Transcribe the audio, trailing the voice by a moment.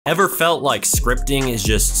Ever felt like scripting is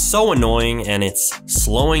just so annoying and it's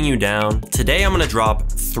slowing you down? Today I'm gonna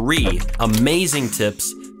drop 3 amazing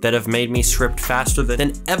tips that have made me script faster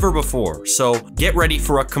than ever before. So get ready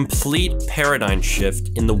for a complete paradigm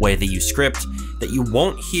shift in the way that you script that you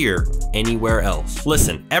won't hear anywhere else.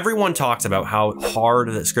 Listen, everyone talks about how hard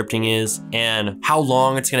that scripting is and how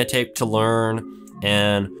long it's gonna take to learn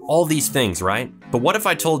and all these things, right? But what if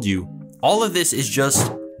I told you all of this is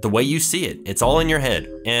just the way you see it? It's all in your head.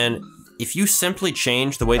 And if you simply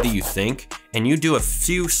change the way that you think and you do a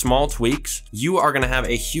few small tweaks, you are gonna have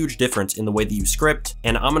a huge difference in the way that you script.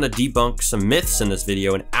 And I'm gonna debunk some myths in this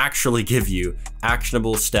video and actually give you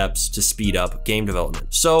actionable steps to speed up game development.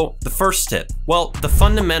 So the first tip, well, the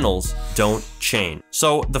fundamentals don't change.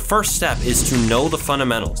 So the first step is to know the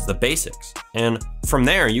fundamentals, the basics. And from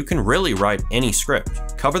there, you can really write any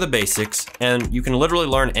script, cover the basics, and you can literally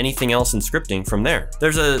learn anything else in scripting from there.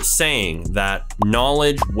 There's a saying that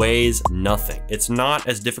knowledge weighs nothing. It's not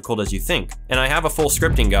as difficult as you think. And I have a full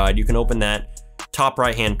scripting guide. You can open that top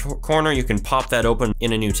right-hand corner. You can pop that open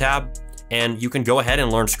in a new tab and you can go ahead and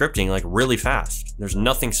learn scripting like really fast. There's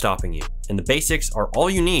nothing stopping you. And the basics are all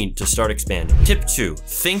you need to start expanding. Tip 2,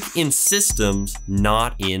 think in systems,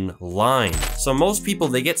 not in lines. So most people,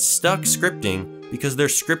 they get stuck scripting because they're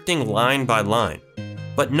scripting line by line.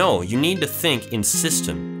 But no, you need to think in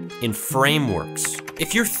system, in frameworks.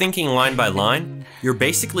 If you're thinking line by line, you're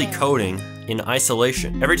basically coding in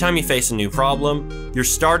isolation. Every time you face a new problem, you're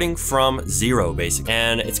starting from zero, basically.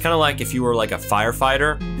 And it's kind of like if you were like a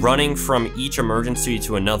firefighter running from each emergency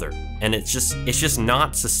to another. And it's just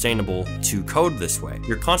not sustainable to code this way.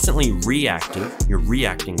 You're constantly reactive, you're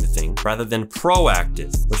reacting to things rather than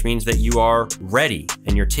proactive, which means that you are ready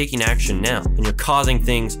and you're taking action now and you're causing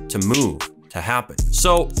things to move, to happen.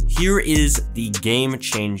 So here is the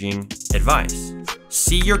game-changing advice.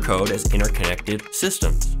 See your code as interconnected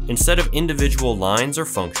systems. Instead of individual lines or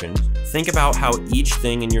functions, think about how each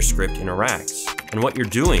thing in your script interacts. And what you're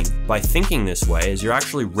doing by thinking this way is you're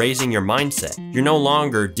actually raising your mindset. You're no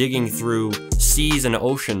longer digging through seas and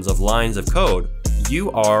oceans of lines of code. You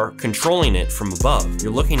are controlling it from above.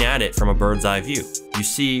 You're looking at it from a bird's eye view. You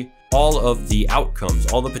see all of the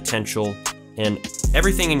outcomes, all the potential, and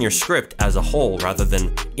everything in your script as a whole rather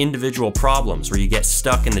than individual problems where you get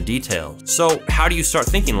stuck in the details. So how do you start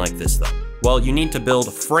thinking like this though? Well, you need to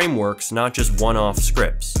build frameworks, not just one-off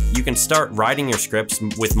scripts. You can start writing your scripts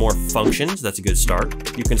with more functions. That's a good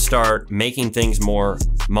start. You can start making things more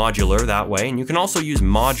modular that way. And you can also use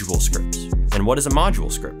module scripts. And what is a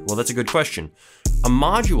module script? Well, that's a good question. A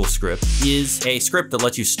module script is a script that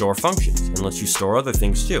lets you store functions and lets you store other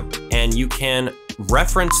things too. And you can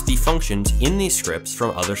reference the functions in these scripts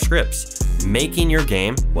from other scripts, making your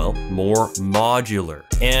game, well, more modular.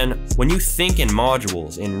 And when you think in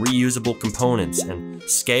modules, in reusable components and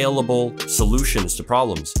scalable solutions to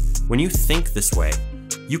problems, when you think this way,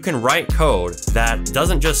 you can write code that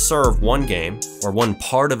doesn't just serve one game or one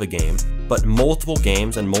part of a game, but multiple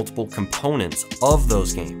games and multiple components of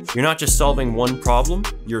those games. You're not just solving one problem,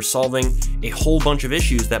 you're solving a whole bunch of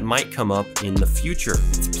issues that might come up in the future.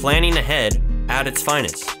 It's planning ahead at its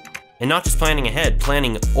finest. And not just planning ahead,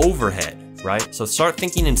 planning overhead, right? So start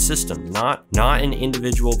thinking in systems, not in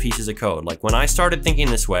individual pieces of code. Like when I started thinking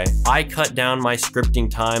this way, I cut down my scripting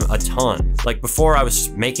time a ton. Like before I was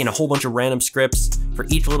making a whole bunch of random scripts for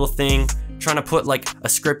each little thing, trying to put like a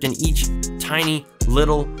script in each tiny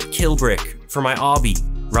little kill brick for my obby,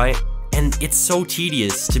 right? And it's so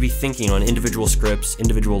tedious to be thinking on individual scripts,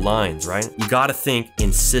 individual lines, right? You gotta think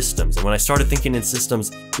in systems. And when I started thinking in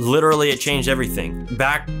systems, literally it changed everything.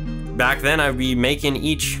 Back then I'd be making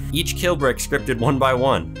each kill brick scripted one by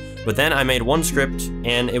one. But then I made one script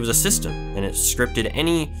and it was a system and it scripted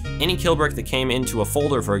any kill brick that came into a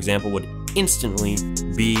folder, for example, would instantly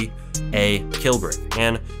be a kill brick.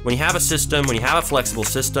 And when you have a system, when you have a flexible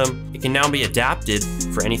system, it can now be adapted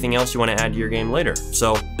for anything else you want to add to your game later.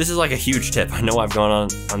 So this is like a huge tip. I know I've gone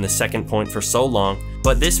on the second point for so long,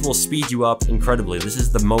 but this will speed you up incredibly. This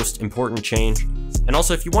is the most important change. And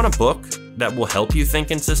also, if you want a book that will help you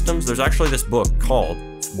think in systems, there's actually this book called,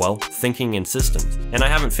 well, Thinking in Systems. And I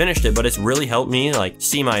haven't finished it, but it's really helped me like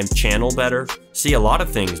see my channel better, see a lot of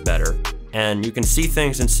things better. And you can see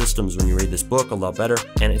things in systems when you read this book a lot better.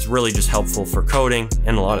 And it's really just helpful for coding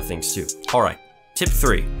and a lot of things too. All right, tip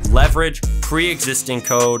 3, leverage pre-existing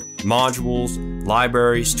code, modules,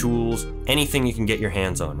 libraries, tools, anything you can get your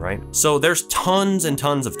hands on, right? So there's tons and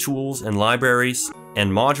tons of tools and libraries and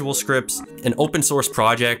module scripts and open source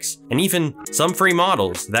projects and even some free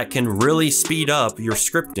models that can really speed up your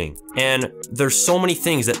scripting. And there's so many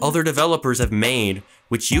things that other developers have made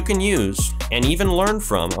which you can use and even learn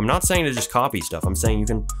from. I'm not saying to just copy stuff. I'm saying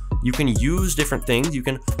you can use different things. You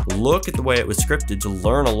can look at the way it was scripted to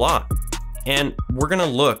learn a lot. And we're gonna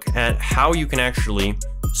look at how you can actually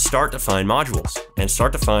start to find modules and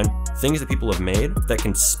start to find things that people have made that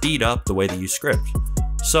can speed up the way that you script.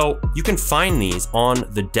 So you can find these on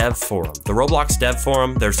the dev forum. The Roblox dev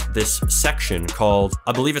forum, there's this section called,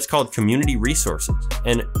 I believe it's called Community Resources.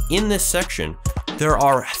 And in this section, there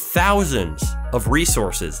are thousands of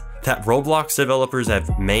resources that Roblox developers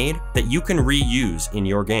have made that you can reuse in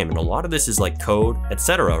your game. And a lot of this is like code,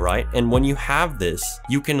 etc., right? And when you have this,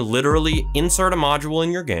 you can literally insert a module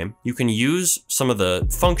in your game. You can use some of the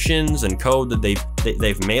functions and code that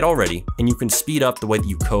they've made already, and you can speed up the way that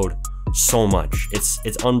you code so much. It's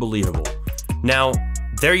unbelievable. Now,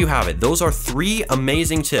 there you have it. Those are 3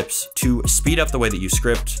 amazing tips to speed up the way that you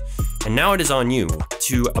script. And now it is on you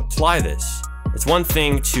to apply this. It's one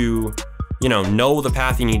thing to, know the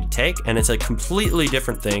path you need to take, and it's a completely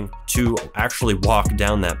different thing to actually walk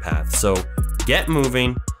down that path. So get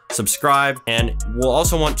moving, subscribe, and we'll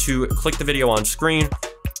also want to click the video on screen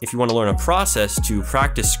if you want to learn a process to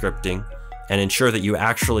practice scripting and ensure that you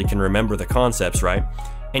actually can remember the concepts, right?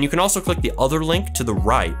 And you can also click the other link to the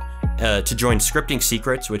right to join Scripting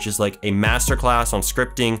Secrets, which is like a masterclass on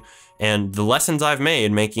scripting and the lessons I've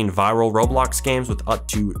made making viral Roblox games with up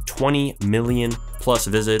to 20 million plus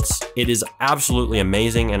visits. It is absolutely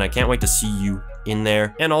amazing, and I can't wait to see you in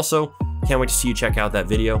there. And also, can't wait to see you check out that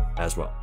video as well.